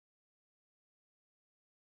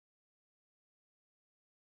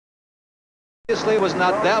Obviously was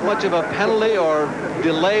not that much of a penalty or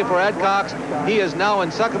delay for Adcox. He is now in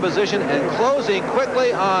second position and closing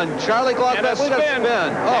quickly on Charlie Glock. And a spin.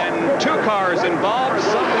 And 2 cars involved.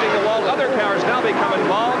 Some hitting the wall. Other cars now become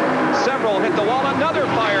involved. Several hit the wall. Another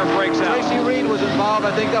fire breaks out. Tracy Reed was involved.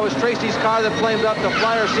 I think that was Tracy's car that flamed up. The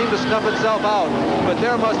flyer seemed to snuff itself out. But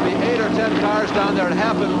there must be 8 or 10 cars down there. It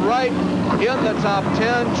happened right in the top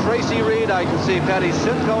 10. Tracy Reed, I can see Patty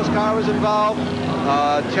Simcoe's car was involved.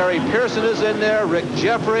 Terry Pearson is in there. Rick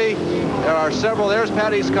Jeffrey. There are several. There's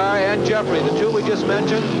Patty's car and Jeffrey, the 2 we just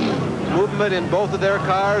mentioned. Movement in both of their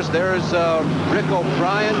cars. There's Rick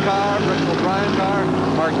O'Brien car,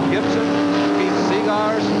 Mark Gibson, Keith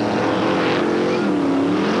Seagars.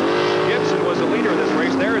 Gibson was the leader of this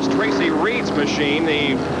race. There is Tracy Reed's machine,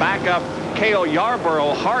 the backup Cale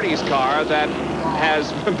Yarborough Hardy's car that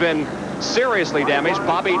has been seriously damaged.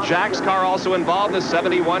 Bobby Jack's car also involved, the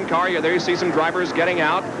 71 car. There you see some drivers getting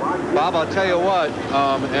out. Bob, I'll tell you what,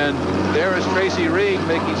 and there is Tracy Reed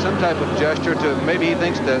making some type of gesture to maybe he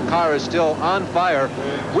thinks the car is still on fire.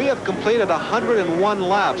 We have completed 101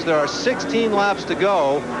 laps. There are 16 laps to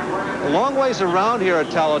go. A long ways around here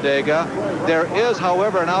at Talladega. There is,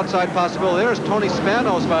 however, an outside possibility. There's Tony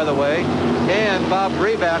Spanos, by the way, and Bob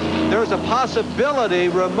Breback. There's a possibility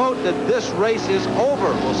remote that this race is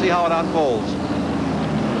over. We'll see how it unfolds.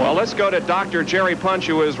 Well, let's go to Dr. Jerry Punch,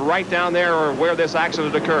 who is right down there where this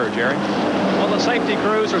accident occurred. Jerry? Well, the safety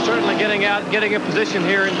crews are certainly getting out, getting in position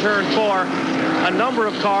here in turn 4. A number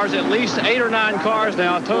of cars, at least 8 or 9 cars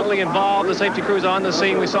now, totally involved. The safety crews on the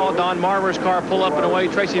scene. We saw Don Marmer's car pull up and away.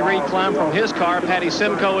 Tracy Reed climb from his car. Patty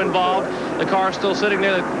Simcoe involved. The car still sitting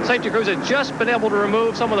there. The safety crews had just been able to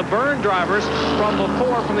remove some of the burn drivers from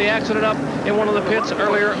before from the accident up in one of the pits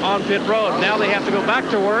earlier on pit road. Now they have to go back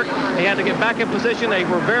to work. They had to get back in position. They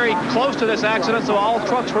were very close to this accident, so all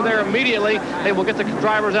trucks were there immediately. They will get the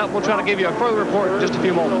drivers out. We'll try to give you a further report in just a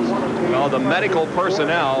few moments. Well, the medical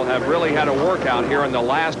personnel have really had a workout here in the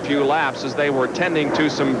last few laps as they were tending to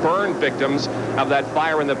some burn victims of that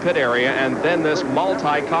fire in the pit area, and then this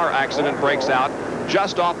multi-car accident breaks out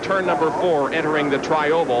just off turn number 4 entering the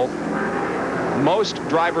tri-oval. Most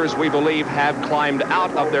drivers, we believe, have climbed out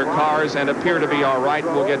of their cars and appear to be all right.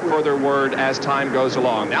 We'll get further word as time goes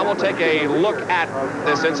along. Now we'll take a look at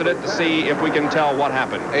this incident to see if we can tell what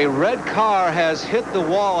happened. A red car has hit the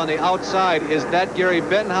wall on the outside. Is that Gary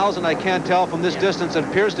Bettenhausen? I can't tell from this distance. It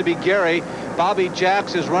appears to be Gary. Bobby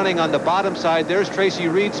Jacks is running on the bottom side. There's Tracy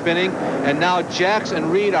Reed spinning, and now Jacks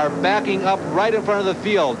and Reed are backing up right in front of the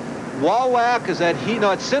field. Wall whack is that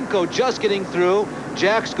it's Simcoe just getting through.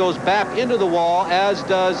 Jacks goes back into the wall, as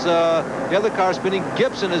does the other car spinning.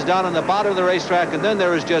 Gibson is down on the bottom of the racetrack, and then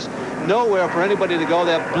there is just nowhere for anybody to go.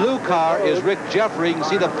 That blue car is Rick Jeffrey. You can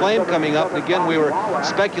see the flame coming up, and again, we were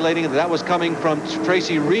speculating that was coming from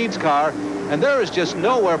Tracy Reed's car, and there is just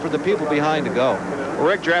nowhere for the people behind to go.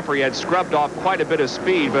 Rick Jeffrey had scrubbed off quite a bit of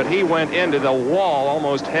speed, but he went into the wall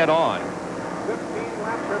almost head on.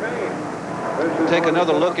 Take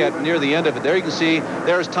another look at near the end of it. There you can see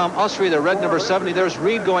there's Tom Usry, the red number 70. There's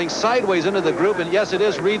Reed going sideways into the group, and yes, it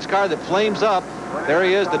is Reed's car that flames up. There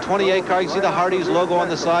he is, the 28 car. You can see the Hardee's logo on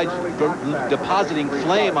the side depositing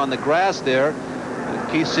flame on the grass there.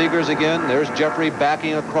 Keith Seegers again. There's Jeffrey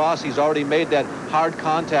backing across. He's already made that hard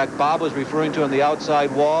contact Bob was referring to on the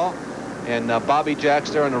outside wall. And Bobby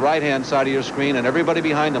Jacks there on the right-hand side of your screen, and everybody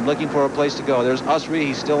behind him looking for a place to go. There's Usry.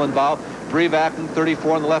 He's still involved. Brevac,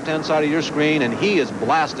 34 on the left-hand side of your screen, and he is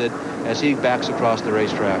blasted as he backs across the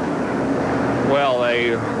racetrack. Well,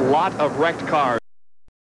 a lot of wrecked cars.